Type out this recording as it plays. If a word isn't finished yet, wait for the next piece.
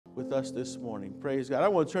with us this morning. Praise God. I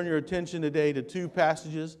want to turn your attention today to two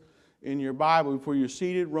passages in your Bible before you're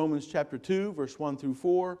seated. Romans chapter 2, verse 1 through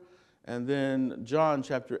 4, and then John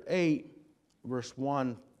chapter 8, verse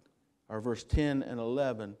 1, or verse 10 and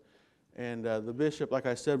 11. And the bishop, like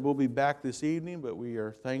I said, will be back this evening, but we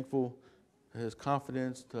are thankful for his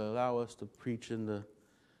confidence to allow us to preach in the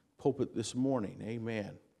pulpit this morning.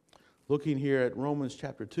 Amen. Looking here at Romans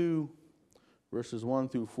chapter 2, verses 1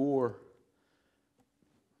 through 4.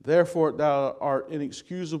 Therefore thou art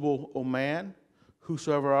inexcusable, O man,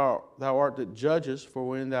 whosoever thou art that judgest, for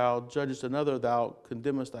when thou judgest another, thou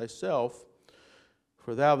condemnest thyself.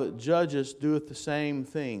 For thou that judgest doeth the same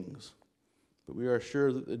things. But we are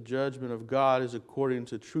sure that the judgment of God is according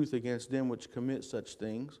to truth against them which commit such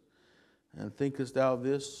things. And thinkest thou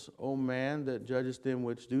this, O man, that judgest them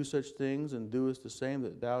which do such things, and doest the same,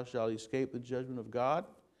 that thou shalt escape the judgment of God?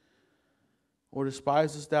 Or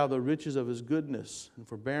despisest thou the riches of his goodness, and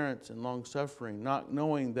forbearance, and longsuffering, not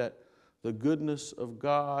knowing that the goodness of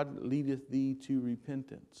God leadeth thee to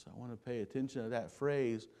repentance? I want to pay attention to that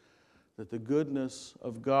phrase, that the goodness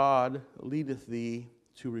of God leadeth thee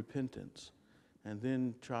to repentance. And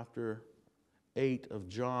then chapter 8 of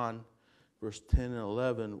John, verse 10 and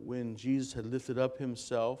 11, when Jesus had lifted up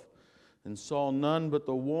himself and saw none but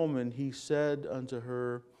the woman, he said unto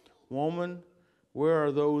her, Woman, where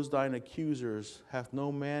are those thine accusers? Hath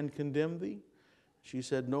no man condemned thee? She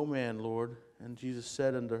said, No man, Lord. And Jesus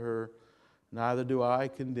said unto her, Neither do I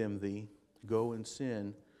condemn thee. Go and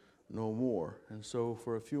sin no more. And so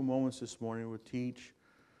for a few moments this morning we'll teach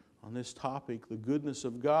on this topic, the goodness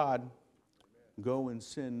of God. Go and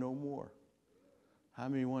sin no more. How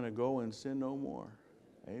many want to go and sin no more?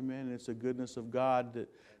 Amen. It's the goodness of God that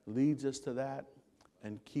leads us to that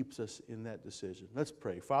and keeps us in that decision. Let's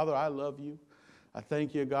pray. Father, I love you. I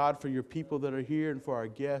thank you, God, for your people that are here and for our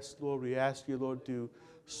guests. Lord, we ask you, Lord, to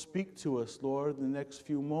speak to us, Lord, in the next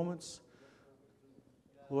few moments.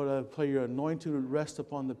 Lord, I pray your anointing would rest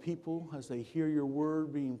upon the people as they hear your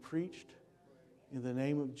word being preached. In the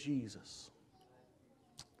name of Jesus.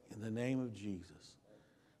 In the name of Jesus.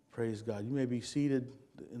 Praise God. You may be seated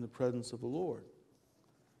in the presence of the Lord.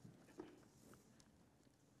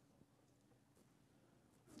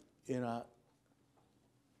 In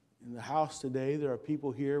the house today, there are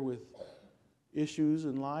people here with issues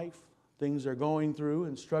in life, things they're going through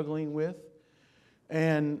and struggling with.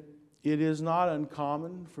 And it is not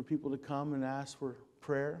uncommon for people to come and ask for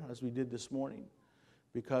prayer, as we did this morning,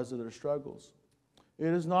 because of their struggles. It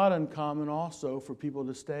is not uncommon also for people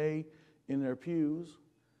to stay in their pews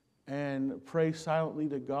and pray silently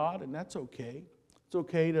to God, and that's okay. It's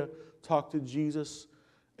okay to talk to Jesus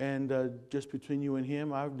and just between you and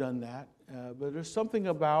Him. I've done that. But there's something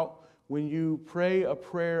about when you pray a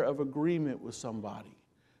prayer of agreement with somebody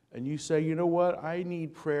and you say, you know what, I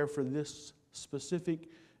need prayer for this specific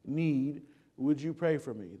need. Would you pray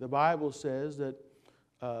for me? The Bible says that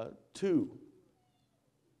 2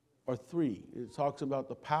 or 3, it talks about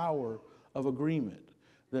the power of agreement.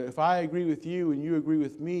 That if I agree with you and you agree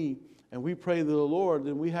with me and we pray to the Lord,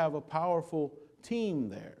 then we have a powerful team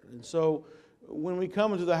there. And so when we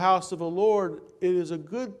come into the house of the Lord, it is a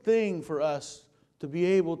good thing for us to be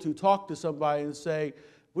able to talk to somebody and say,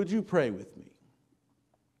 would you pray with me?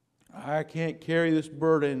 I can't carry this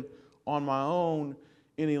burden on my own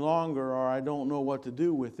any longer, or I don't know what to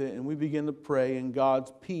do with it. And we begin to pray, and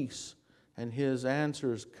God's peace and His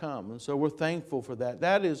answers come. And so we're thankful for that.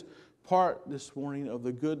 That is part this morning of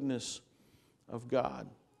the goodness of God.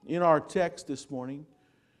 In our text this morning,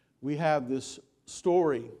 we have this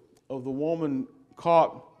story of the woman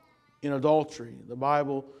caught in adultery. The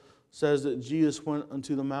Bible says that Jesus went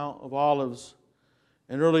unto the Mount of Olives,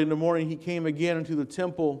 and early in the morning He came again into the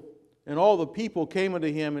temple, and all the people came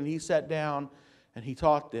unto Him, and He sat down and He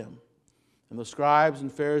taught them. And the scribes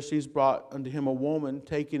and Pharisees brought unto Him a woman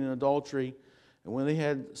taken in adultery, and when they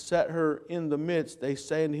had set her in the midst, they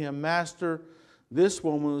say unto Him, Master, this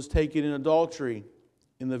woman was taken in adultery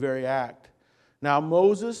in the very act. Now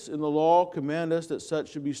Moses in the law commanded us that such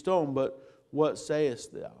should be stoned, but what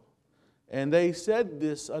sayest thou? And they said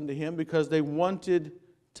this unto Him because they wanted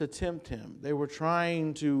to tempt Him. They were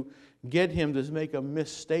trying to get Him to make a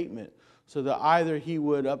misstatement so that either He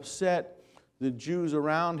would upset the Jews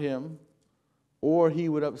around Him or He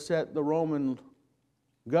would upset the Roman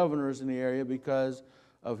governors in the area because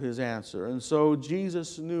of His answer. And so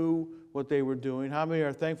Jesus knew what they were doing. How many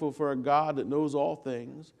are thankful for a God that knows all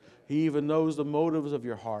things? He even knows the motives of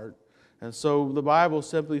your heart. And so the Bible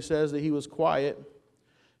simply says that He was quiet.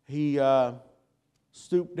 He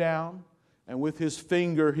stooped down, and with His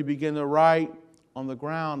finger He began to write on the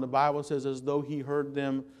ground. The Bible says as though He heard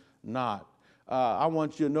them not. I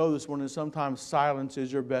want you to know this morning, sometimes silence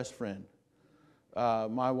is your best friend.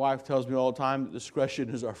 My wife tells me all the time that discretion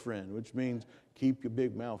is our friend, which means keep your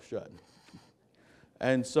big mouth shut.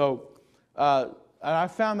 And so, and I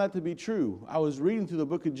found that to be true. I was reading through the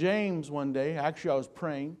book of James one day. Actually, I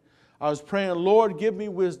was praying. Lord, give me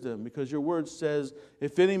wisdom, because your word says,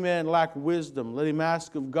 if any man lack wisdom, let him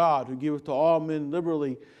ask of God, who giveth to all men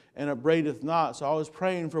liberally and upbraideth not. So I was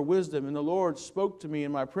praying for wisdom, and the Lord spoke to me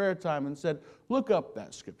in my prayer time and said, look up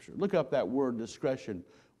that scripture. Look up that word discretion.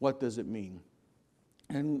 What does it mean?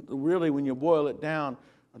 And really, when you boil it down,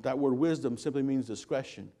 that word wisdom simply means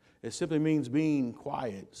discretion. It simply means being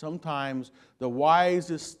quiet. Sometimes the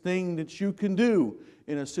wisest thing that you can do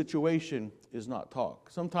in a situation is not talk.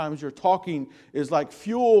 Sometimes your talking is like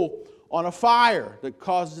fuel on a fire that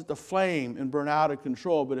causes it to flame and burn out of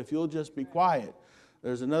control. But if you'll just be quiet,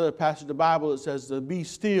 there's another passage of the Bible that says to be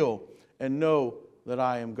still and know that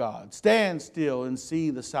I am God. Stand still and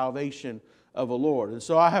see the salvation of the Lord. And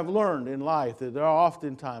so I have learned in life that there are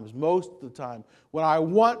often times, most of the time, when I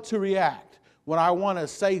want to react, when I want to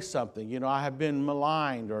say something, I have been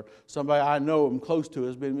maligned, or somebody I know I'm close to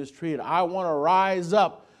has been mistreated. I want to rise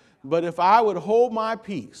up. But if I would hold my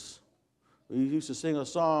peace, we used to sing a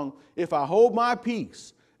song, if I hold my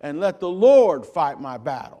peace and let the Lord fight my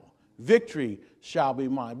battle, victory shall be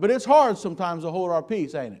mine. But it's hard sometimes to hold our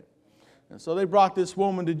peace, ain't it? And so they brought this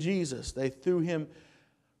woman to Jesus. They threw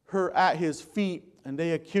her at his feet, and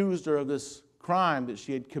they accused her of this crime that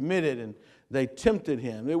she had committed, and they tempted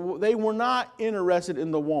him. They were not interested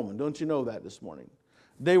in the woman. Don't you know that this morning?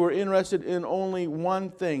 They were interested in only one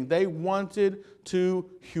thing. They wanted to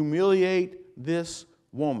humiliate this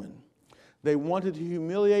woman. They wanted to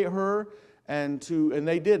humiliate her, and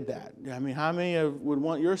they did that. I mean, how many would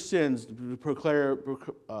want your sins declared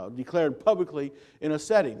publicly in a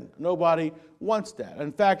setting? Nobody wants that.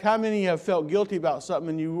 In fact, how many have felt guilty about something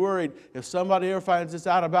and you worried, if somebody ever finds this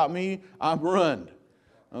out about me, I'm ruined?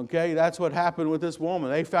 Okay, that's what happened with this woman.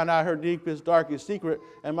 They found out her deepest, darkest secret.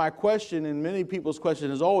 And my question, and many people's question,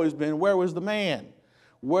 has always been, where was the man?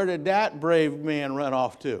 Where did that brave man run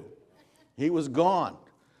off to? He was gone.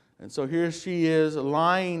 And so here she is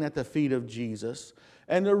lying at the feet of Jesus.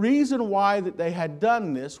 And the reason why that they had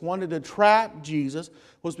done this, wanted to trap Jesus,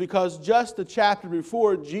 was because just the chapter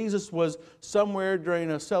before, Jesus was somewhere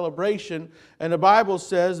during a celebration. And the Bible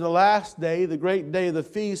says, the last day, the great day of the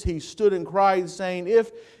feast, he stood and cried, saying,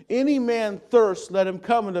 if any man thirst, let him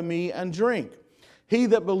come unto me and drink. He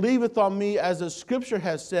that believeth on me, as the Scripture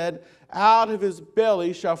has said, out of his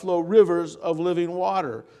belly shall flow rivers of living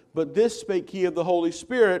water. But this spake he of the Holy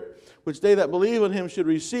Spirit, which they that believe on him should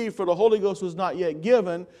receive, for the Holy Ghost was not yet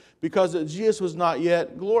given, because that Jesus was not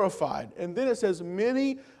yet glorified. And then it says,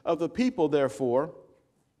 many of the people, therefore,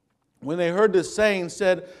 when they heard this saying,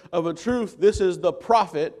 said, of a truth, this is the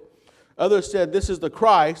prophet. Others said, this is the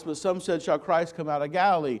Christ, but some said, shall Christ come out of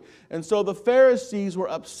Galilee? And so the Pharisees were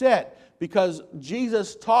upset because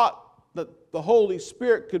Jesus taught that the Holy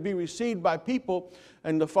Spirit could be received by people,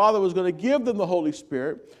 and the Father was going to give them the Holy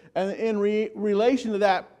Spirit. And in relation to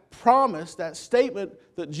that promise, that statement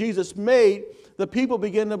that Jesus made, the people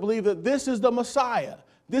began to believe that this is the Messiah,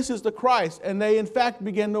 this is the Christ, and they in fact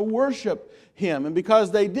began to worship him. And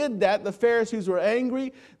because they did that, the Pharisees were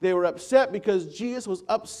angry. They were upset because Jesus was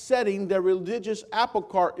upsetting their religious apple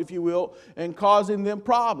cart, if you will, and causing them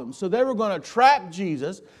problems. So they were going to trap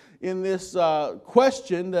Jesus in this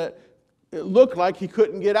question that it looked like he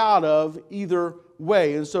couldn't get out of either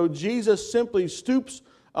way. And so Jesus simply stoops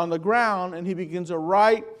on the ground and he begins to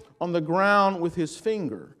write on the ground with his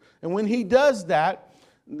finger. And when he does that,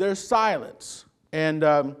 there's silence.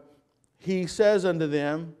 And he says unto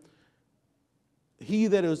them, he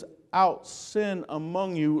that is out sin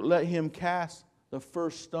among you, let him cast the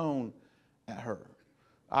first stone at her.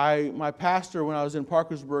 My pastor, when I was in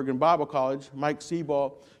Parkersburg in Bible College, Mike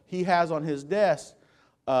Seaball, he has on his desk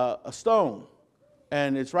a stone.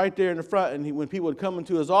 And it's right there in the front. And when people would come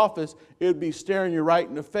into his office, it would be staring you right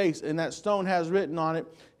in the face. And that stone has written on it,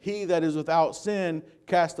 he that is without sin,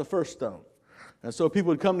 cast the first stone. And so people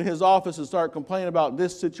would come to his office and start complaining about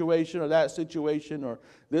this situation or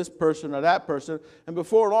this person or that person. And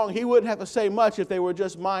before long, he wouldn't have to say much if they were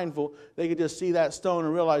just mindful. They could just see that stone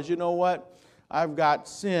and realize, you know what? I've got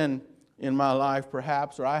sin in my life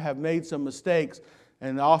perhaps, or I have made some mistakes.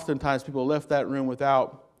 And oftentimes people left that room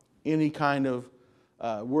without any kind of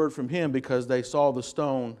word from him because they saw the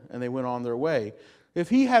stone and they went on their way. If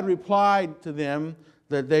he had replied to them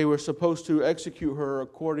that they were supposed to execute her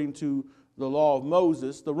according to the law of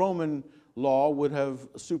Moses, the Roman law would have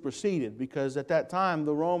superseded, because at that time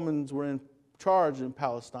the Romans were in charge in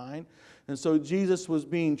Palestine. And so Jesus was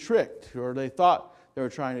being tricked, or they thought they were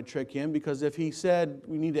trying to trick him, because if he said,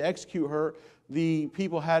 we need to execute her, the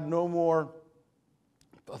people had no more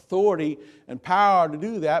authority and power to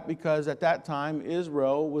do that, because at that time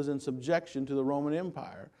Israel was in subjection to the Roman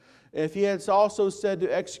Empire. If he had also said to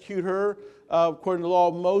execute her according to the law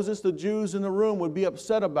of Moses, the Jews in the room would be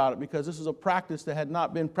upset about it, because this was a practice that had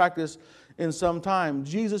not been practiced in some time.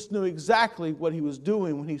 Jesus knew exactly what he was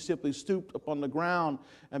doing when he simply stooped upon the ground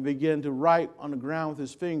and began to write on the ground with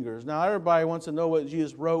his fingers. Now everybody wants to know what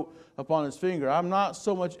Jesus wrote upon his finger. I'm not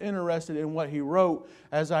so much interested in what he wrote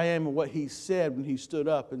as I am in what he said when he stood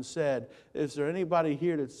up and said, is there anybody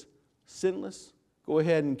here that's sinless? Go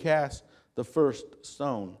ahead and cast the first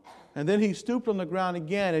stone. And then he stooped on the ground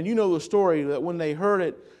again. And you know the story, that when they heard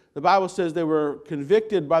it, the Bible says they were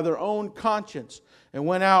convicted by their own conscience and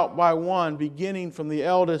went out by one, beginning from the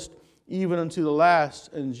eldest even unto the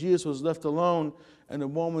last. And Jesus was left alone, and the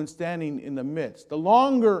woman standing in the midst. The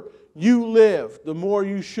longer you live, the more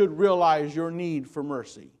you should realize your need for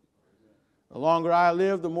mercy. The longer I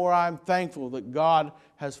live, the more I'm thankful that God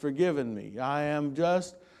has forgiven me. I am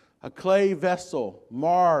just a clay vessel,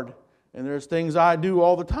 marred. And there's things I do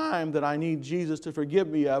all the time that I need Jesus to forgive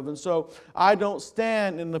me of. And so I don't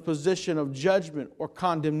stand in the position of judgment or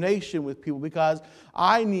condemnation with people, because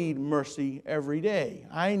I need mercy every day.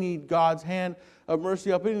 I need God's hand of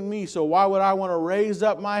mercy up in me. So why would I want to raise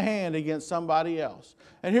up my hand against somebody else?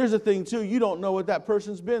 And here's the thing too, you don't know what that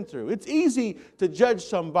person's been through. It's easy to judge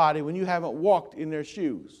somebody when you haven't walked in their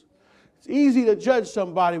shoes. It's easy to judge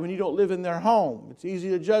somebody when you don't live in their home. It's easy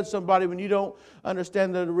to judge somebody when you don't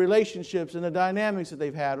understand the relationships and the dynamics that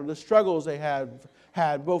they've had, or the struggles they have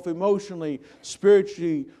had, both emotionally,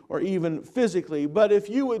 spiritually, or even physically. But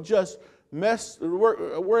if you would just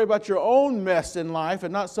worry about your own mess in life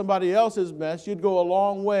and not somebody else's mess, you'd go a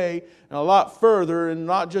long way and a lot further in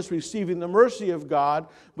not just receiving the mercy of God,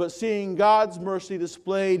 but seeing God's mercy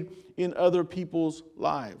displayed in other people's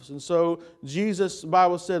lives. And so Jesus, the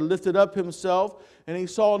Bible said, lifted up himself, and he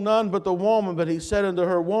saw none but the woman. But he said unto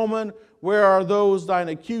her, Woman, where are those thine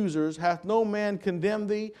accusers? Hath no man condemned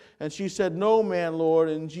thee? And she said, No man, Lord.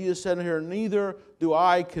 And Jesus said unto her, Neither do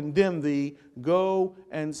I condemn thee. Go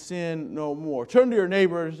and sin no more. Turn to your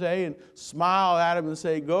neighbor and say, and smile at him and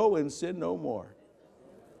say, Go and sin no more.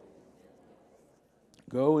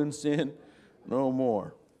 Go and sin no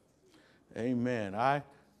more. Amen.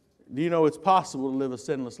 Do you know it's possible to live a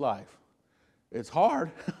sinless life? It's hard.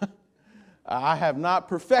 I have not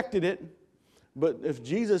perfected it, but if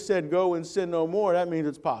Jesus said go and sin no more, that means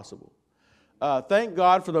it's possible. Thank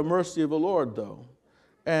God for the mercy of the Lord, though.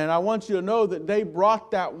 And I want you to know that they brought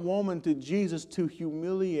that woman to Jesus to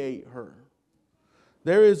humiliate her.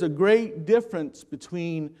 There is a great difference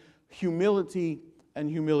between humility and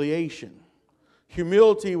humiliation.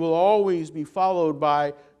 Humility will always be followed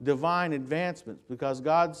by divine advancement, because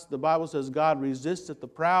the Bible says God resisteth the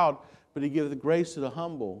proud, but he giveth grace to the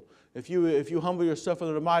humble. If you humble yourself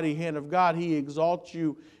under the mighty hand of God, he exalts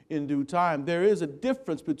you in due time. There is a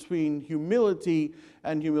difference between humility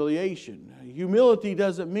and humiliation. Humility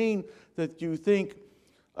doesn't mean that you think,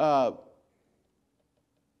 I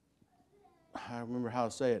remember how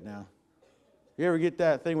to say it now. You ever get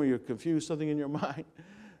that thing where you're confused, something in your mind?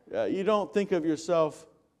 You don't think of yourself,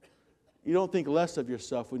 you don't think less of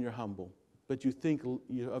yourself when you're humble, but you think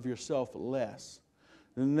of yourself less.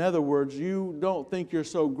 In other words, you don't think you're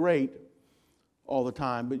so great all the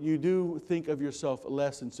time, but you do think of yourself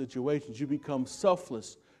less in situations. You become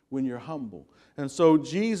selfless when you're humble. And so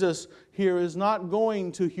Jesus here is not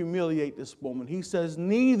going to humiliate this woman. He says,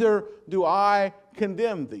 Neither do I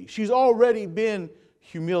condemn thee. She's already been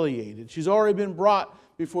humiliated. She's already been brought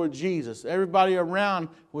before Jesus. Everybody around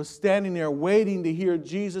was standing there waiting to hear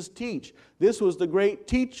Jesus teach. This was the great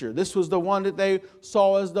teacher. This was the one that they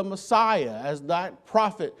saw as the Messiah, as that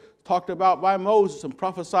prophet talked about by Moses and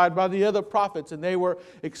prophesied by the other prophets. And they were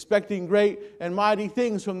expecting great and mighty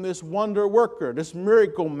things from this wonder worker, this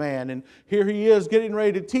miracle man. And here he is getting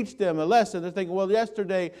ready to teach them a lesson. They're thinking, well,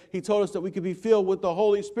 yesterday he told us that we could be filled with the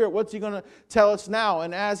Holy Spirit. What's he going to tell us now?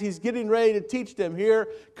 And as he's getting ready to teach them, here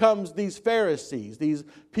comes these Pharisees, these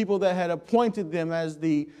people that had appointed them as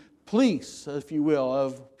the police, if you will,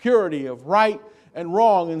 of purity, of right and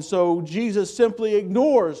wrong. And so Jesus simply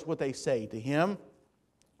ignores what they say to him,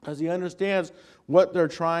 because he understands what they're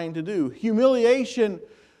trying to do. Humiliation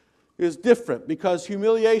is different, because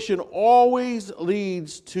humiliation always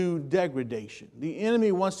leads to degradation. The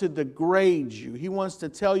enemy wants to degrade you. He wants to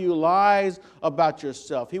tell you lies about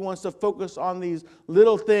yourself. He wants to focus on these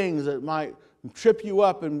little things that might trip you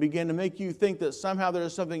up and begin to make you think that somehow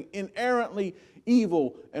there's something inherently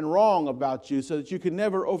evil and wrong about you so that you can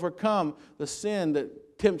never overcome the sin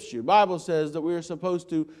that tempts you. The Bible says that we are supposed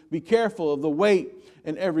to be careful of the weight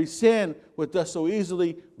and every sin which does so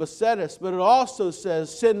easily beset us. But it also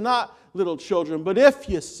says, sin not, little children, but if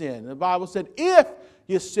you sin. The Bible said, if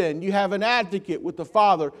you sin, you have an advocate with the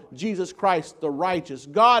Father, Jesus Christ the righteous.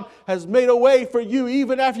 God has made a way for you,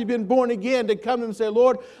 even after you've been born again, to come and say,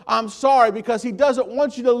 Lord, I'm sorry, because He doesn't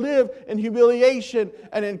want you to live in humiliation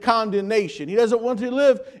and in condemnation. He doesn't want you to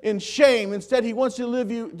live in shame. Instead, He wants you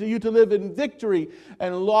to live in victory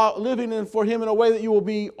and living for Him in a way that you will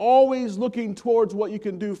be always looking towards what you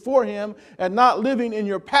can do for Him and not living in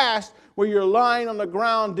your past where you're lying on the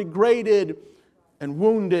ground degraded and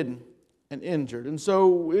wounded and injured. And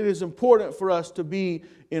so it is important for us to be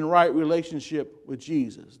in right relationship with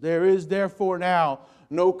Jesus. There is therefore now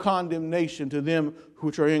no condemnation to them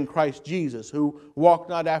which are in Christ Jesus, who walk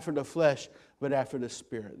not after the flesh, but after the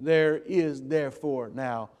Spirit. There is therefore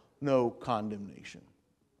now no condemnation.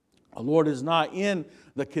 The Lord is not in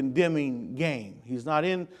the condemning game. He's not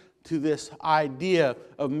into this idea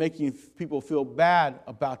of making people feel bad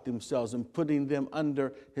about themselves and putting them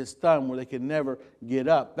under His thumb where they can never get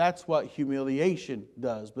up. That's what humiliation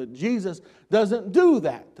does. But Jesus doesn't do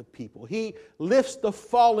that to people. He lifts the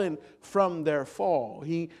fallen from their fall.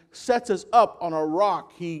 He sets us up on a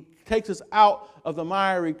rock. He takes us out of the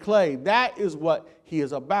miry clay. That is what He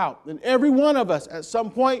is about. And every one of us at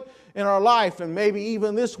some point in our life, and maybe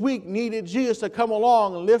even this week, needed Jesus to come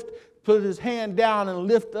along and put His hand down and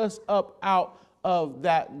lift us up out of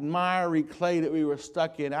that miry clay that we were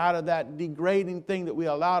stuck in, out of that degrading thing that we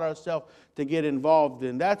allowed ourselves to get involved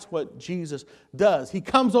in. That's what Jesus does. He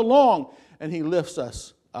comes along and He lifts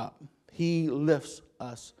us up. He lifts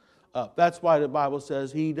us up. That's why the Bible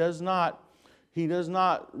says He does not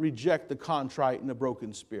reject the contrite and the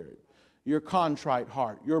broken spirit. Your contrite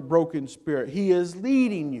heart, your broken spirit. He is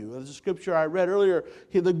leading you. As the scripture I read earlier,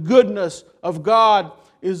 the goodness of God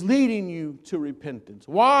is leading you to repentance.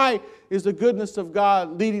 Why is the goodness of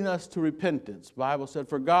God leading us to repentance? The Bible said,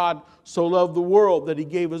 for God so loved the world that He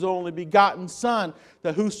gave His only begotten Son,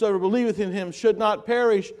 that whosoever believeth in Him should not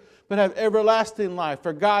perish, but have everlasting life.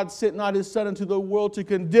 For God sent not His Son into the world to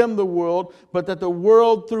condemn the world, but that the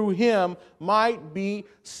world through Him might be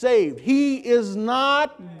saved. He is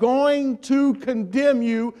not going to condemn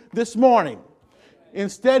you this morning.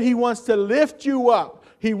 Instead, He wants to lift you up.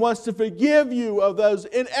 He wants to forgive you of those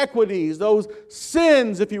inequities, those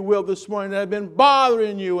sins, if you will, this morning that have been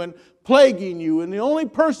bothering you and plaguing you. And the only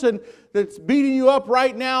person that's beating you up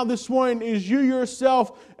right now this morning is you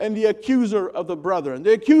yourself and the accuser of the brethren.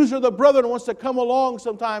 The accuser of the brethren wants to come along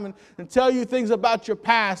sometime and tell you things about your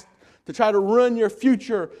past to try to ruin your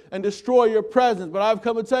future and destroy your present. But I've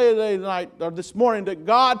come to tell you this morning that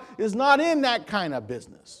God is not in that kind of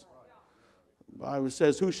business. The Bible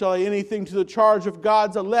says, who shall lay anything to the charge of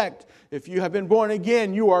God's elect? If you have been born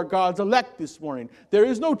again, you are God's elect this morning. There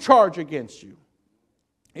is no charge against you.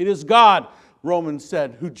 It is God, Romans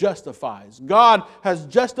said, who justifies. God has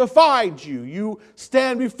justified you. You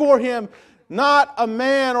stand before Him, not a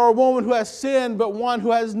man or a woman who has sinned, but one who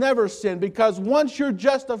has never sinned. Because once you're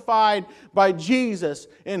justified by Jesus,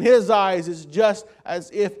 in His eyes, it's just as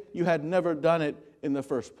if you had never done it in the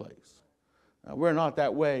first place. Now, we're not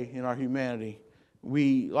that way in our humanity.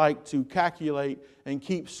 We like to calculate and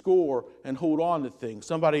keep score and hold on to things.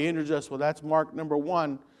 Somebody introduced us, well, that's mark number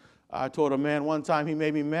 1. I told a man one time, he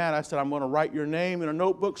made me mad. I said, I'm going to write your name in a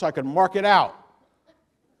notebook so I can mark it out,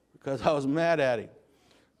 because I was mad at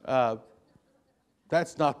him.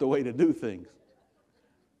 That's not the way to do things.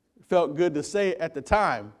 It felt good to say it at the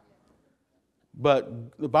time,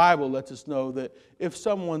 but the Bible lets us know that if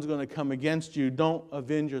someone's going to come against you, don't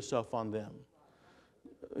avenge yourself on them.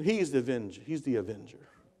 He's the avenger. He's the avenger.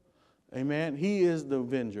 Amen? He is the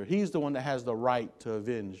avenger. He's the one that has the right to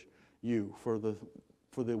avenge you for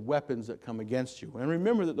the weapons that come against you. And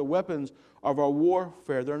remember that the weapons of our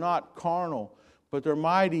warfare, they're not carnal, but they're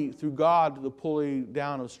mighty through God to the pulling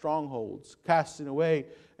down of strongholds, casting away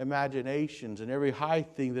imaginations and every high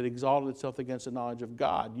thing that exalted itself against the knowledge of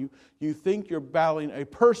God. You think you're battling a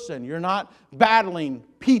person. You're not battling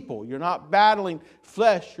people. You're not battling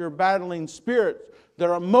flesh. You're battling spirits that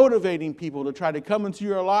are motivating people to try to come into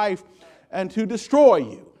your life and to destroy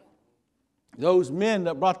you. Those men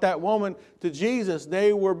that brought that woman to Jesus,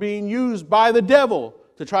 they were being used by the devil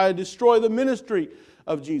to try to destroy the ministry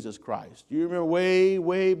of Jesus Christ. You remember way,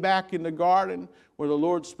 way back in the garden where the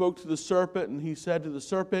Lord spoke to the serpent and He said to the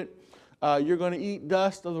serpent, you're going to eat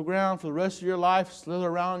dust of the ground for the rest of your life, slither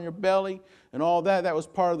around your belly and all that. That was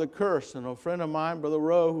part of the curse. And a friend of mine, Brother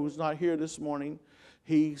Rowe, who's not here this morning,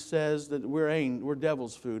 He says that we're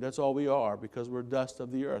devil's food. That's all we are, because we're dust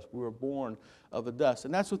of the earth. We were born of the dust.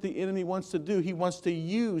 And that's what the enemy wants to do. He wants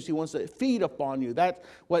to feed upon you. That's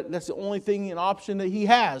the only thing, an option that he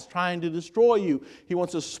has, trying to destroy you. He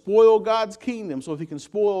wants to spoil God's kingdom. So if he can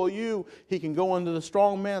spoil you, he can go into the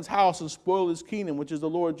strong man's house and spoil his kingdom, which is the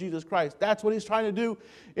Lord Jesus Christ. That's what he's trying to do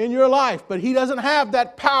in your life. But he doesn't have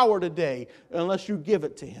that power today unless you give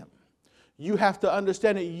it to him. You have to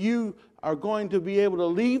understand that you are going to be able to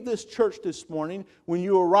leave this church this morning. When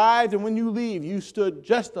you arrived and when you leave, you stood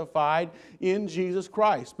justified in Jesus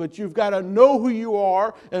Christ. But you've got to know who you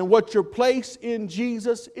are and what your place in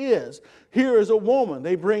Jesus is. Here is a woman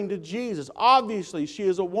they bring to Jesus. Obviously, she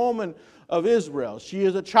is a woman of Israel. She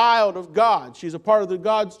is a child of God. She's a part of the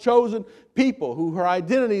God's chosen people, who her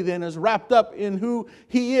identity then is wrapped up in who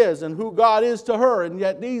He is and who God is to her. And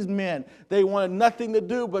yet these men, they wanted nothing to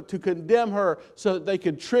do but to condemn her so that they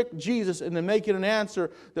could trick Jesus into making an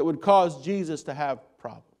answer that would cause Jesus to have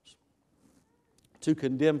problems. To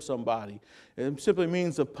condemn somebody, it simply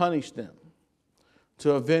means to punish them,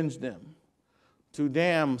 to avenge them, to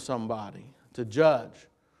damn somebody, to judge,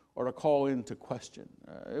 or to call into question.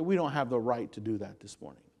 We don't have the right to do that this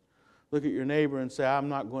morning. Look at your neighbor and say, I'm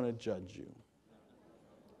not going to judge you.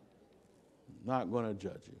 I'm not going to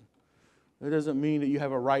judge you. It doesn't mean that you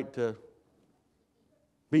have a right to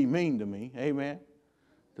be mean to me, amen,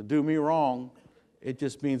 to do me wrong. It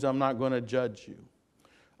just means I'm not going to judge you.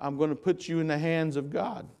 I'm going to put you in the hands of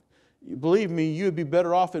God. Believe me, you would be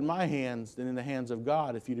better off in my hands than in the hands of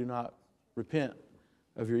God if you do not repent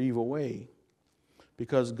of your evil way.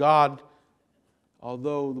 Because God,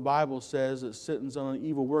 although the Bible says that sentence on an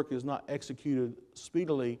evil work is not executed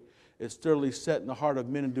speedily, it's sturdily set in the heart of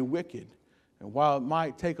men to do wicked. And while it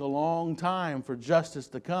might take a long time for justice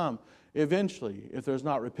to come, eventually, if there's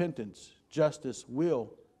not repentance, justice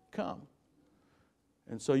will come.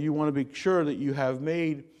 And so you want to be sure that you have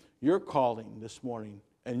made your calling this morning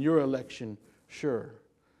and your election sure.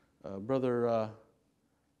 Brother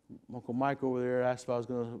Uncle Mike over there asked if I was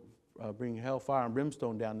going to bring hellfire and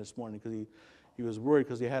brimstone down this morning because he was worried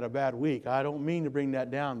because he had a bad week. I don't mean to bring that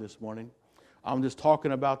down this morning. I'm just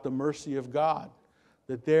talking about the mercy of God.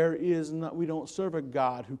 That we don't serve a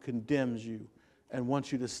God who condemns you and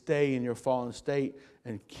wants you to stay in your fallen state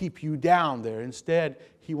and keep you down there. Instead,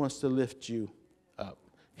 He wants to lift you up.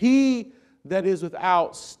 He that is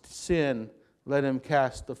without sin, let him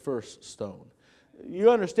cast the first stone. You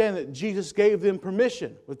understand that Jesus gave them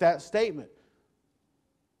permission with that statement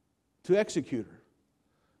to execute her.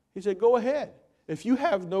 He said, go ahead. If you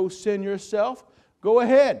have no sin yourself, go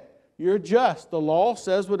ahead. You're just. The law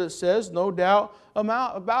says what it says, no doubt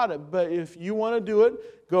about it. But if you want to do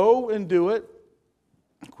it, go and do it.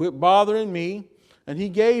 Quit bothering me. And He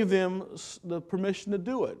gave them the permission to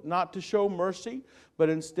do it. Not to show mercy, but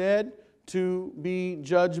instead to be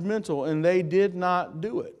judgmental. And they did not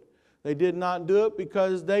do it. They did not do it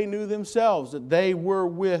because they knew themselves that they were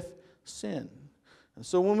with sin. And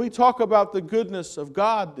so when we talk about the goodness of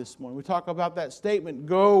God this morning, we talk about that statement,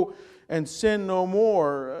 go and sin no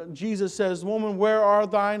more. Jesus says, woman, where are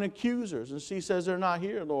thine accusers? And she says, they're not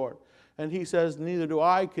here, Lord. And He says, neither do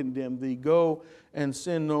I condemn thee. Go and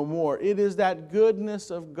sin no more. It is that goodness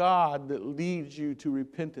of God that leads you to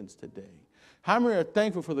repentance today. How many are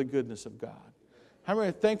thankful for the goodness of God? How many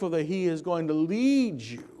are thankful that He is going to lead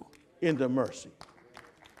you into mercy?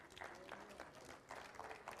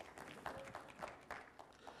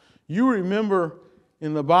 You remember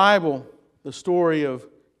in the Bible the story of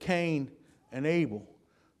Cain and Abel.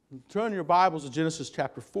 Turn your Bibles to Genesis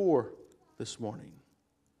chapter 4 this morning.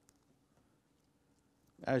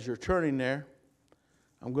 As you're turning there,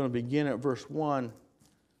 I'm going to begin at verse 1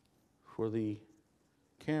 for the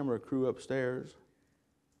camera crew upstairs.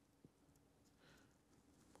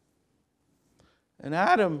 And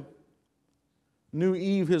Adam knew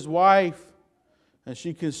Eve his wife, and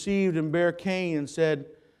she conceived and bare Cain and said,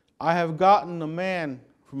 I have gotten a man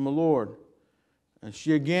from the Lord. And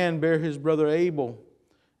she again bare his brother Abel.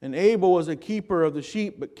 And Abel was a keeper of the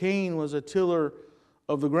sheep, but Cain was a tiller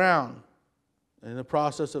of the ground. And in the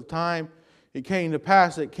process of time, it came to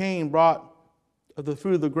pass that Cain brought of the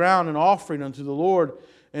fruit of the ground an offering unto the Lord.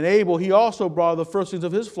 And Abel, he also brought the firstlings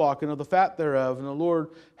of his flock and of the fat thereof. And the Lord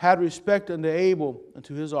had respect unto Abel and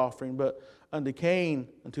to his offering, but unto Cain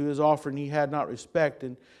and to his offering he had not respect.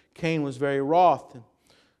 And Cain was very wroth, and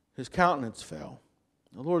his countenance fell.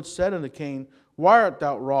 The Lord said unto Cain, why art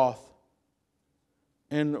thou wroth?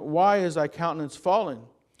 And why is thy countenance fallen?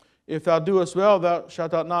 If thou doest well, thou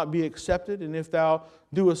shalt thou not be accepted. And if thou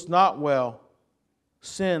doest not well,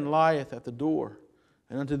 sin lieth at the door.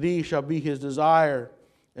 And unto thee shall be his desire,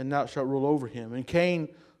 and thou shalt rule over him. And Cain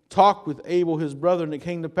talked with Abel his brother, and it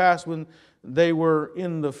came to pass when they were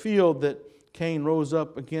in the field that Cain rose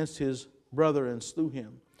up against his brother and slew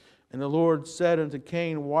him. And the Lord said unto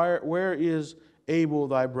Cain, Where is Abel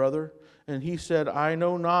thy brother? And he said, I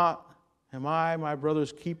know not. Am I my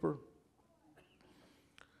brother's keeper?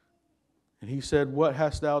 And he said, What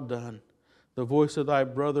hast thou done? The voice of thy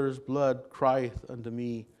brother's blood crieth unto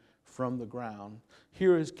me from the ground.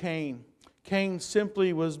 Here is Cain. Cain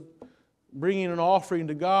simply was bringing an offering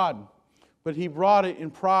to God, but he brought it in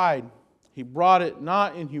pride. He brought it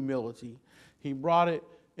not in humility. He brought it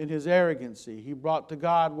in his arrogancy. He brought to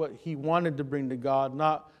God what he wanted to bring to God,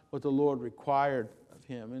 not what the Lord required of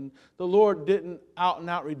him. And the Lord didn't out and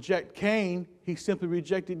out reject Cain. He simply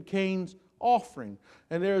rejected Cain's offering.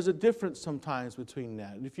 And there is a difference sometimes between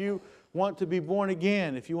that. And if you want to be born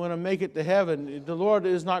again, if you want to make it to heaven, the Lord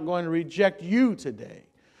is not going to reject you today.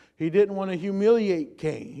 He didn't want to humiliate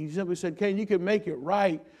Cain. He simply said, Cain, you can make it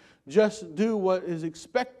right. Just do what is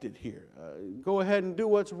expected here. Go ahead and do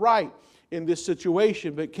what's right in this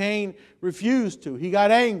situation. But Cain refused to. He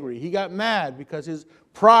got angry. He got mad because his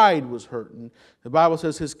pride was hurt. And the Bible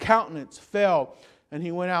says his countenance fell and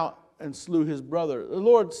he went out and slew his brother. The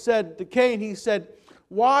Lord said to Cain, he said,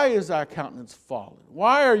 Why is thy countenance fallen?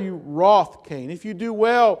 Why are you wroth, Cain? If you do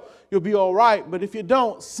well, you'll be all right. But if you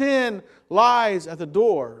don't, sin lies at the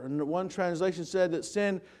door. And one translation said that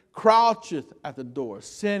sin croucheth at the door.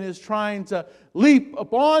 Sin is trying to leap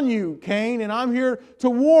upon you, Cain, and I'm here to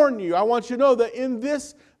warn you. I want you to know that in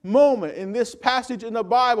this moment, in this passage in the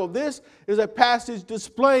Bible, this is a passage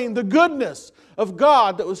displaying the goodness of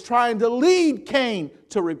God that was trying to lead Cain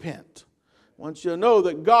to repent. I want you to know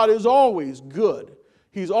that God is always good.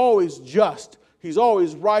 He's always just. He's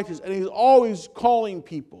always righteous, and He's always calling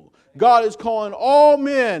people. God is calling all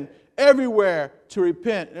men everywhere to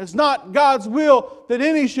repent. And it's not God's will that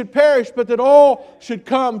any should perish, but that all should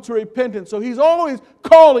come to repentance. So He's always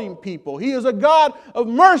calling people. He is a God of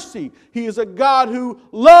mercy. He is a God who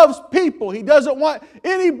loves people. He doesn't want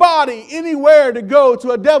anybody anywhere to go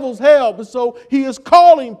to a devil's hell. But so He is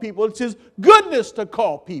calling people. It's His goodness to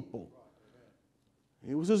call people.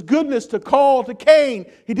 It was His goodness to call to Cain.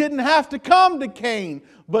 He didn't have to come to Cain,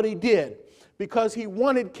 but He did, because He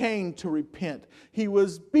wanted Cain to repent. He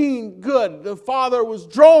was being good. The Father was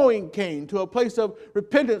drawing Cain to a place of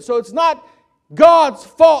repentance. So it's not God's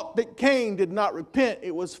fault that Cain did not repent.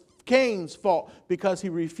 It was Cain's fault because he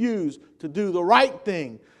refused to do the right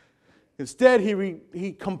thing. Instead,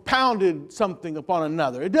 he compounded something upon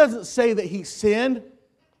another. It doesn't say that he sinned.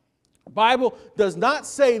 The Bible does not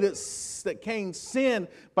say that Cain sinned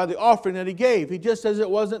by the offering that he gave. He just says it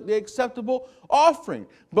wasn't the acceptable offering.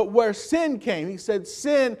 But where sin came, he said,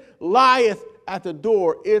 sin lieth at the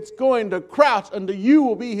door. It's going to crouch unto you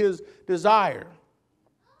will be his desire.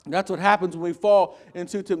 And that's what happens when we fall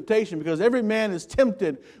into temptation, because every man is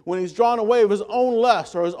tempted when he's drawn away of his own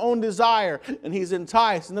lust or his own desire, and he's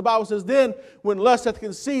enticed. And the Bible says, then when lust hath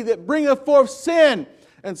conceived, it bringeth forth sin.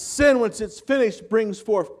 And sin, once it's finished, brings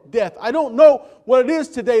forth death. I don't know what it is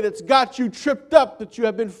today that's got you tripped up, that you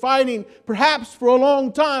have been fighting perhaps for a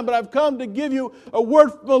long time, but I've come to give you a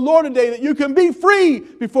word from the Lord today that you can be free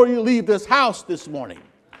before you leave this house this morning.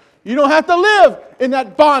 You don't have to live in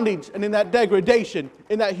that bondage and in that degradation,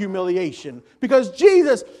 in that humiliation, because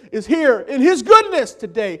Jesus is here in His goodness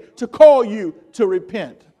today to call you to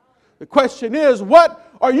repent. The question is,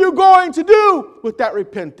 what are you going to do with that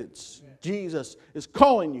repentance? Jesus is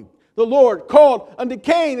calling you. The Lord called unto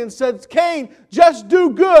Cain and said, Cain, just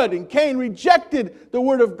do good. And Cain rejected the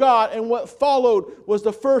word of God. And what followed was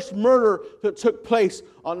the first murder that took place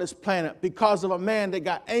on this planet because of a man that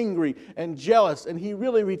got angry and jealous. And he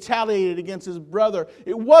really retaliated against his brother.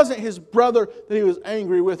 It wasn't his brother that he was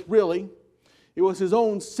angry with, really. It was his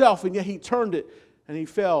own self. And yet he turned it and he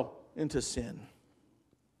fell into sin.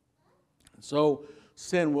 So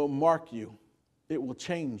sin will mark you. It will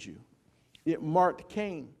change you. It marked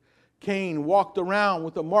Cain. Cain walked around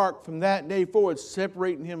with a mark from that day forward,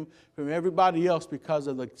 separating him from everybody else because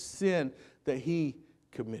of the sin that he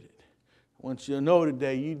committed. I want you to know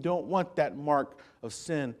today, you don't want that mark of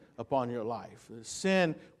sin upon your life.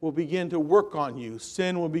 Sin will begin to work on you.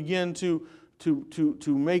 Sin will begin to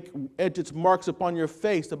make its marks upon your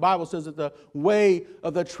face. The Bible says that the way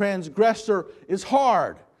of the transgressor is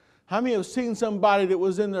hard. How many have seen somebody that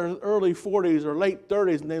was in their early 40s or late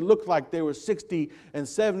 30s and they looked like they were 60 and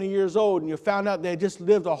 70 years old, and you found out they just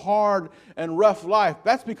lived a hard and rough life?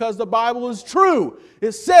 That's because the Bible is true.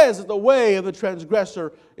 It says that the way of the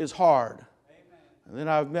transgressor is hard. Amen. And then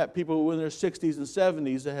I've met people who were in their 60s and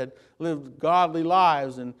 70s that had lived godly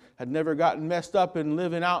lives and had never gotten messed up and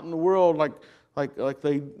living out in the world like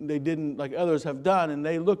they didn't, like others have done, and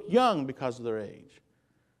they look young because of their age.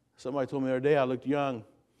 Somebody told me the other day I looked young.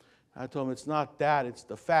 I told them it's not that, it's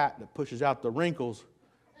the fat that pushes out the wrinkles,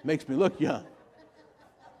 makes me look young.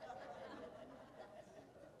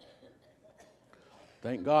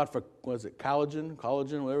 Thank God for, was it collagen,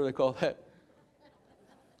 whatever they call that.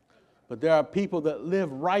 But there are people that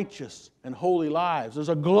live righteous and holy lives. There's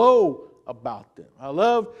a glow about them. I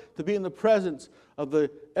love to be in the presence of the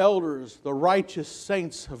elders, the righteous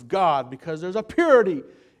saints of God, because there's a purity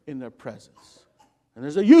in their presence. And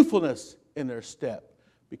there's a youthfulness in their step,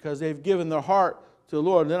 because they've given their heart to the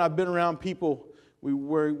Lord. And then I've been around people, we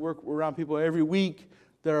work around people every week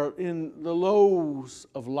that are in the lows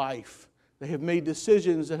of life. They have made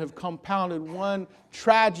decisions that have compounded one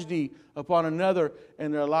tragedy upon another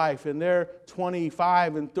in their life. And they're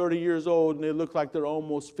 25 and 30 years old, and they look like they're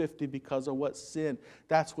almost 50 because of what sin.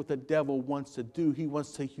 That's what the devil wants to do. He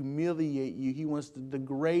wants to humiliate you. He wants to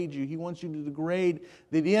degrade you. He wants you to degrade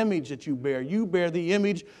the image that you bear. You bear the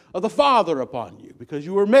image of the Father upon you, because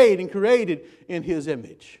you were made and created in His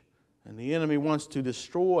image. And the enemy wants to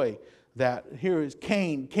destroy that. Here is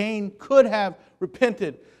Cain. Cain could have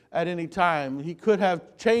repented at any time. He could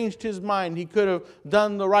have changed his mind. He could have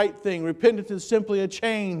done the right thing. Repentance is simply a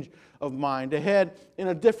change of mind, to head in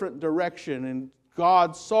a different direction. And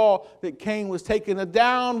God saw that Cain was taking a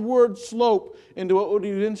downward slope into what would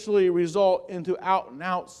eventually result into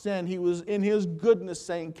out-and-out sin. He was in His goodness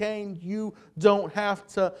saying, Cain, you don't have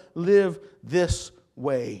to live this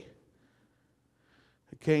way.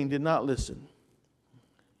 Cain did not listen.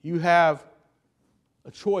 You have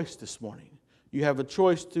a choice this morning. You have a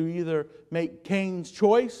choice to either make Cain's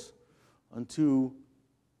choice and to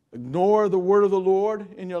ignore the word of the Lord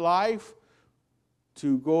in your life,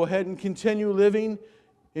 to go ahead and continue living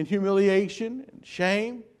in humiliation and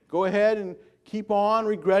shame. Go ahead and keep on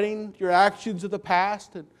regretting your actions of the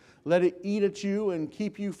past and let it eat at you and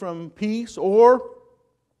keep you from peace. Or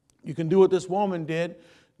you can do what this woman did.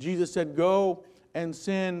 Jesus said, go and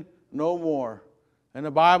sin no more. And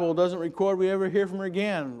the Bible doesn't record we ever hear from her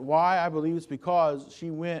again. Why? I believe it's because she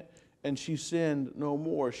went and she sinned no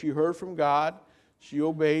more. She heard from God. She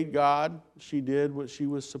obeyed God. She did what she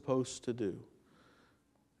was supposed to do.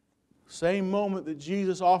 Same moment that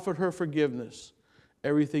Jesus offered her forgiveness,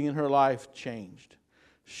 everything in her life changed.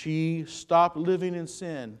 She stopped living in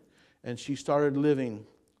sin and she started living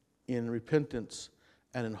in repentance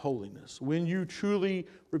and in holiness. When you truly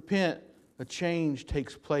repent, a change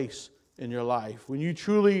takes place in your life. When you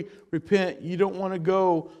truly repent, you don't want to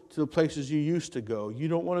go to the places you used to go. You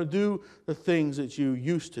don't want to do the things that you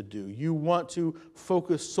used to do. You want to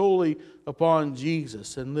focus solely upon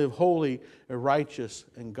Jesus and live holy and righteous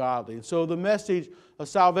and godly. And so the message of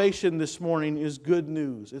salvation this morning is good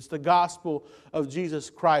news. It's the gospel of Jesus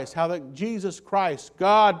Christ. How that Jesus Christ,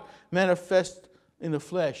 God manifest in the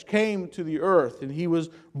flesh, came to the earth, and He was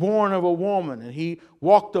born of a woman, and He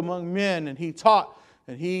walked among men, and He taught,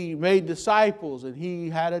 and He made disciples, and He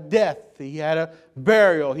had a death, He had a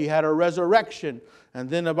burial, He had a resurrection. And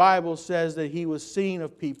then the Bible says that He was seen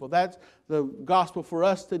of people. That's the gospel for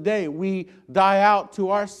us today. We die out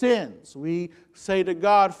to our sins. We say to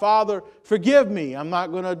God, Father, forgive me. I'm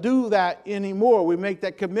not going to do that anymore. We make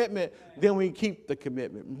that commitment, then we keep the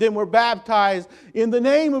commitment. Then we're baptized in the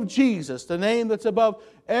name of Jesus, the name that's above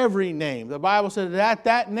every name. The Bible says that at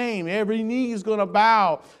that name, every knee is going to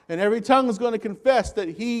bow and every tongue is going to confess that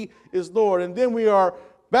He is Lord. And then we are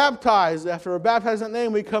baptized. After we're baptized in that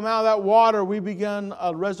name, we come out of that water. We begin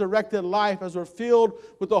a resurrected life as we're filled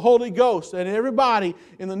with the Holy Ghost. And everybody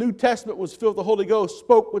in the New Testament was filled with the Holy Ghost,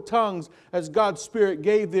 spoke with tongues as God's Spirit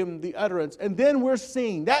gave them the utterance. And then we're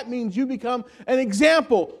seen. That means you become an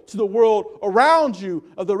example to the world around you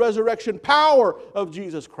of the resurrection power of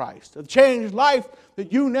Jesus Christ. The changed life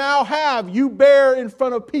that you now have, you bear in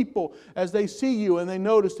front of people as they see you and they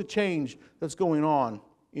notice the change that's going on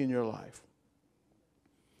in your life.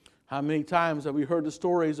 How many times have we heard the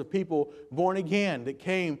stories of people born again that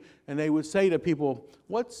came and they would say to people,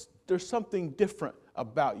 there's something different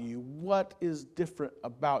about you. What is different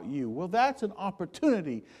about you? Well, that's an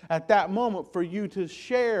opportunity at that moment for you to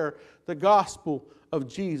share the gospel of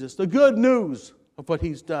Jesus, the good news of what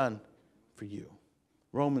He's done for you.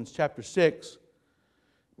 Romans chapter 6,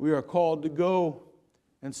 we are called to go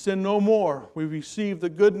and sin no more. We receive the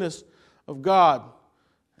goodness of God.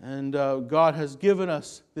 And God has given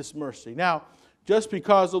us this mercy. Now, just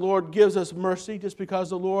because the Lord gives us mercy, just because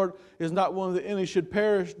the Lord is not willing that any should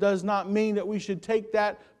perish, does not mean that we should take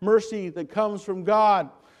that mercy that comes from God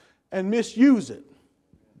and misuse it.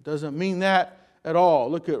 Doesn't mean that at all.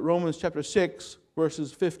 Look at Romans chapter 6,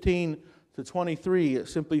 verses 15 to 23, it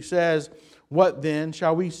simply says, "What then?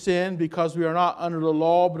 Shall we sin because we are not under the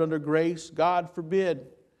law but under grace? God forbid.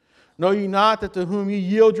 Know ye not that to whom ye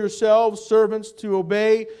yield yourselves servants to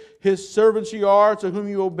obey, his servants ye are to whom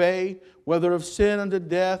you obey, whether of sin unto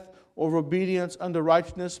death or of obedience unto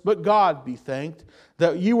righteousness? But God be thanked,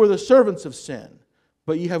 that ye were the servants of sin,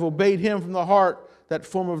 but ye have obeyed him from the heart, that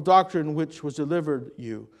form of doctrine which was delivered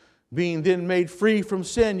you. Being then made free from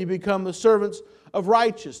sin, you become the servants of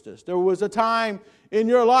righteousness." There was a time in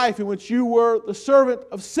your life in which you were the servant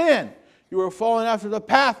of sin. You were following after the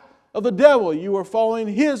path of the devil. You were following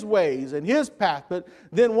his ways and his path. But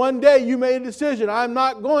then one day you made a decision. I'm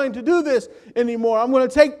not going to do this anymore. I'm going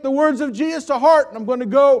to take the words of Jesus to heart, and I'm going to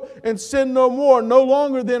go and sin no more. No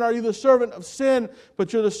longer then are you the servant of sin,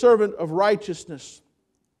 but you're the servant of righteousness.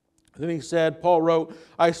 Then he said, Paul wrote,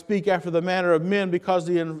 "I speak after the manner of men because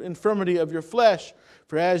of the infirmity of your flesh.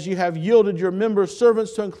 For as you have yielded your members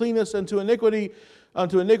servants to uncleanness and to iniquity,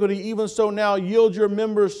 even so now yield your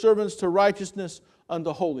members servants to righteousness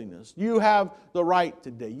unto holiness." You have the right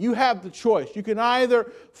today. You have the choice. You can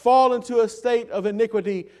either fall into a state of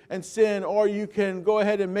iniquity and sin, or you can go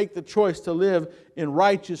ahead and make the choice to live in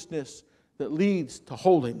righteousness that leads to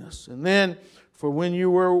holiness. And then, for when you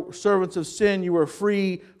were servants of sin, you were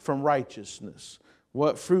free from righteousness.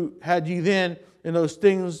 What fruit had ye then in those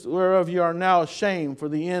things whereof you are now ashamed? For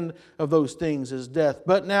the end of those things is death.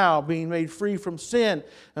 But now, being made free from sin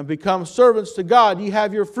and become servants to God, ye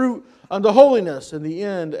have your fruit unto holiness, and the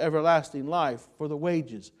end everlasting life. For the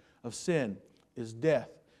wages of sin is death,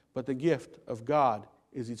 but the gift of God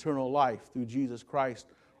is eternal life through Jesus Christ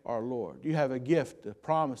our Lord. You have a gift, a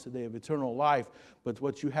promise today of eternal life, but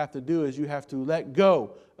what you have to do is you have to let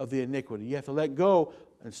go of the iniquity. You have to let go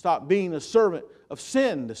and stop being a servant of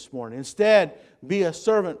sin this morning. Instead, be a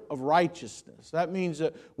servant of righteousness. That means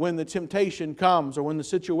that when the temptation comes or when the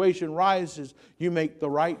situation rises, you make the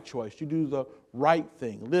right choice. You do the right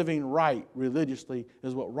thing. Living right religiously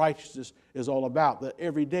is what righteousness is all about. That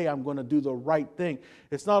every day I'm going to do the right thing.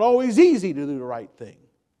 It's not always easy to do the right thing.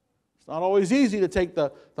 It's not always easy to take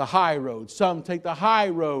the high road. Some take the high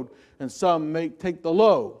road and some may take the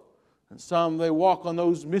low. And some, they walk on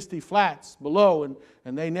those misty flats below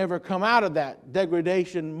and they never come out of that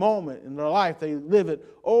degradation moment in their life. They live it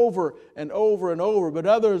over and over and over. But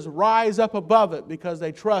others rise up above it because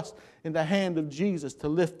they trust in the hand of Jesus to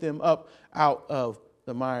lift them up out of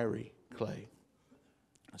the miry clay.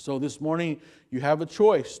 So this morning you have a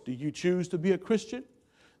choice. Do you choose to be a Christian?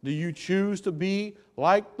 Do you choose to be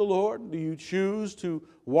like the Lord? Do you choose to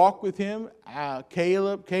walk with Him?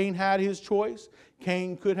 Cain had his choice.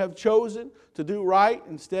 Cain could have chosen to do right.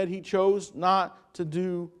 Instead, he chose not to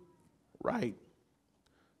do right.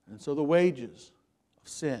 And so the wages of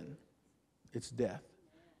sin, it's death.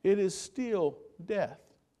 It is still death.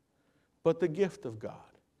 But the gift of God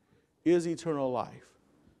is eternal life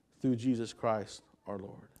through Jesus Christ our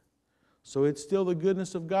Lord. So it's still the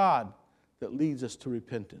goodness of God that leads us to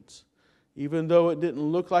repentance, even though it didn't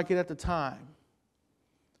look like it at the time.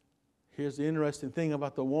 Here's the interesting thing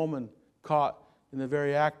about the woman caught in the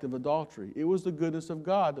very act of adultery. It was the goodness of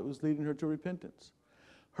God that was leading her to repentance.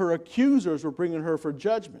 Her accusers were bringing her for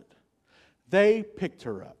judgment. They picked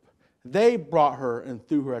her up. They brought her and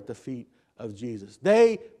threw her at the feet of Jesus.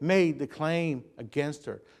 They made the claim against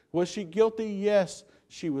her. Was she guilty? Yes,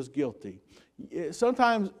 she was guilty.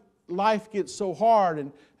 Sometimes life gets so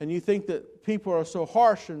hard and you think that people are so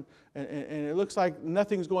harsh and it looks like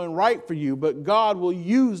nothing's going right for you, but God will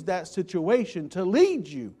use that situation to lead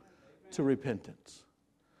you to repentance.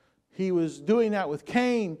 He was doing that with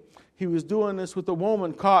Cain. He was doing this with the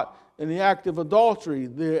woman caught in the act of adultery.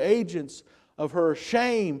 The agents of her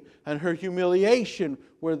shame and her humiliation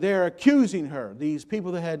were there accusing her. These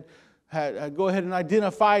people that had go ahead and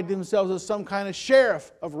identified themselves as some kind of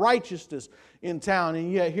sheriff of righteousness in town.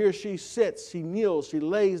 And yet here she sits, she kneels, she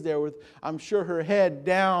lays there with, I'm sure, her head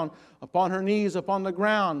down upon her knees upon the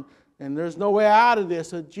ground. And there's no way out of this.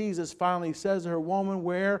 So Jesus finally says to her, "Woman,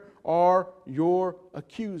 where are your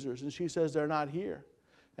accusers?" And she says, "They're not here."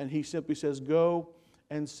 And He simply says, "Go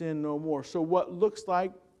and sin no more." So what looks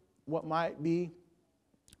like what might be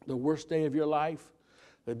the worst day of your life,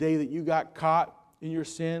 the day that you got caught in your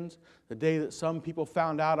sins, the day that some people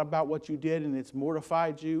found out about what you did and it's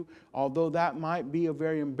mortified you, although that might be a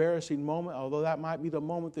very embarrassing moment, although that might be the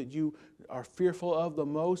moment that you are fearful of the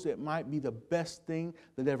most, it might be the best thing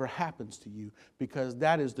that ever happens to you, because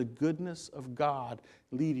that is the goodness of God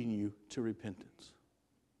leading you to repentance.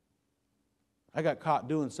 I got caught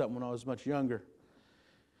doing something when I was much younger,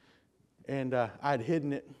 and I'd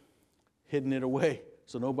hidden it away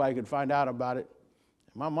so nobody could find out about it.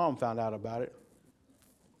 And my mom found out about it.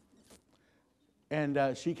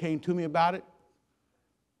 And she came to me about it.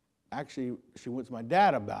 Actually, she went to my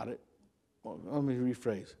dad about it. Well, let me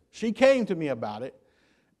rephrase. She came to me about it,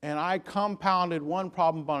 and I compounded one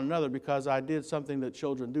problem upon another because I did something that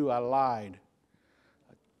children do. I lied.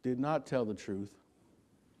 I did not tell the truth.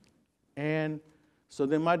 And so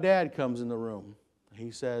then my dad comes in the room.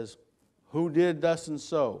 He says, who did thus and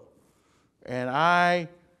so? And I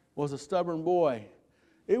was a stubborn boy.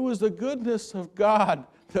 It was the goodness of God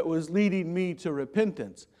that was leading me to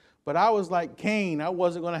repentance. But I was like Cain. I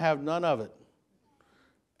wasn't going to have none of it.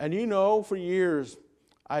 And you know, for years,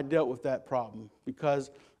 I dealt with that problem because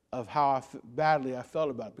of how badly I felt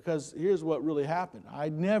about it. Because here's what really happened. I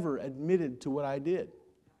never admitted to what I did.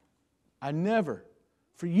 I never,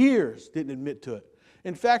 for years, didn't admit to it.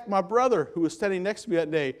 In fact, my brother, who was standing next to me that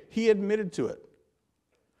day, he admitted to it.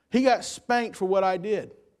 He got spanked for what I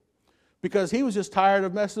did because he was just tired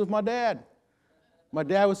of messing with my dad. My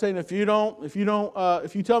dad was saying, if you tell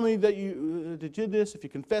me that you did this, if you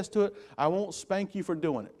confess to it, I won't spank you for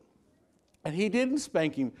doing it. And he didn't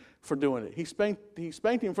spank him for doing it. He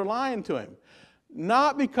spanked him for lying to him.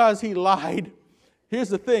 Not because he lied. Here's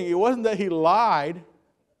the thing. It wasn't that he lied,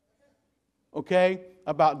 okay,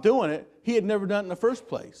 about doing it. He had never done it in the first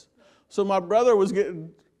place. So my brother was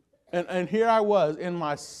getting, and here I was, in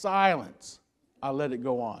my silence, I let it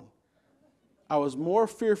go on. I was more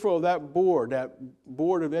fearful of that board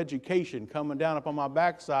of education coming down upon my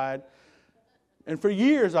backside. And for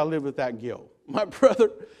years I lived with that guilt. My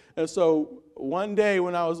brother, and so one day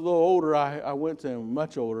when I was a little older, I went to him,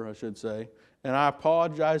 much older I should say, and I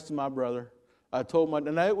apologized to my brother. I told my,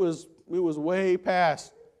 and it was way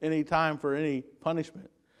past any time for any punishment.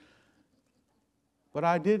 But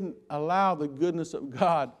I didn't allow the goodness of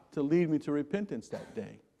God to lead me to repentance that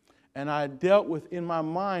day. And I dealt with, in my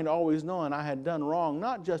mind, always knowing I had done wrong,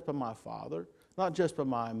 not just by my father, not just by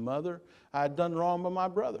my mother. I had done wrong by my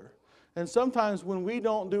brother. And sometimes when we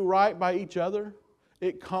don't do right by each other,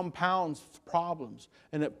 it compounds problems.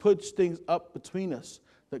 And it puts things up between us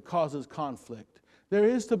that causes conflict. There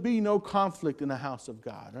is to be no conflict in the house of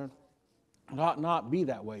God. It ought not be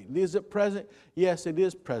that way. Is it present? Yes, it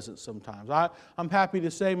is present sometimes. I'm happy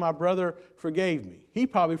to say my brother forgave me. He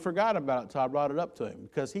probably forgot about it until I brought it up to him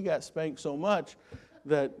because he got spanked so much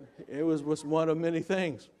that it was one of many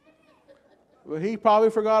things. But he probably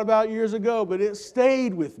forgot about it years ago, but it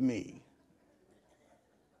stayed with me.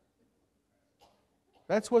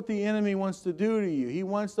 That's what the enemy wants to do to you. He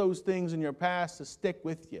wants those things in your past to stick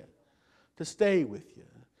with you, to stay with you,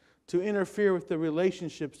 to interfere with the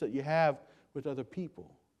relationships that you have with other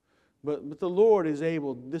people. But the Lord is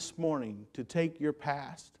able this morning to take your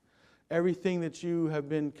past, everything that you have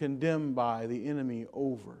been condemned by the enemy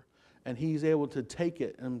over, and He's able to take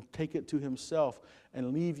it and take it to Himself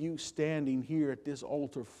and leave you standing here at this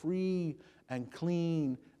altar free and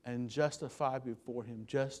clean and justified before Him,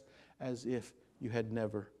 just as if you had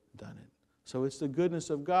never done it. So it's the goodness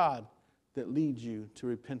of God that leads you to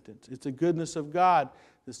repentance. It's the goodness of God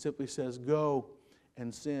that simply says, go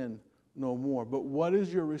and sin no more. But what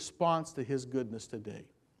is your response to His goodness today?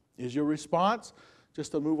 Is your response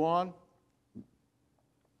just to move on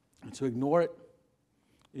and to ignore it?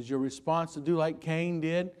 Is your response to do like Cain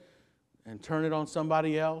did and turn it on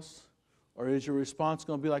somebody else? Or is your response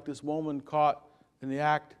going to be like this woman caught in the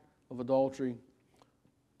act of adultery?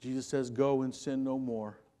 Jesus says, go and sin no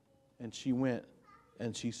more. And she went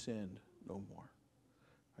and she sinned no more.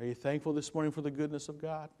 Are you thankful this morning for the goodness of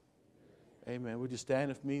God? Amen. Would you stand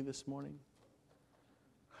with me this morning?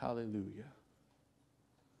 Hallelujah.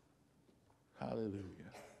 Hallelujah.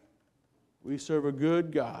 We serve a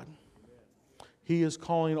good God. He is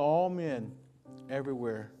calling all men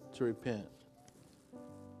everywhere to repent.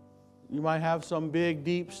 You might have some big,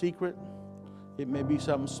 deep secret. It may be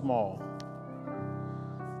something small.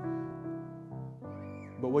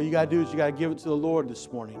 But what you got to do is you got to give it to the Lord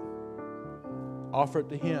this morning. Offer it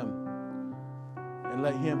to Him. And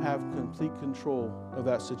let Him have complete control of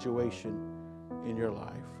that situation in your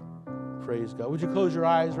life. Praise God. Would you close your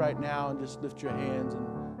eyes right now and just lift your hands and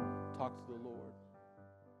talk to the Lord?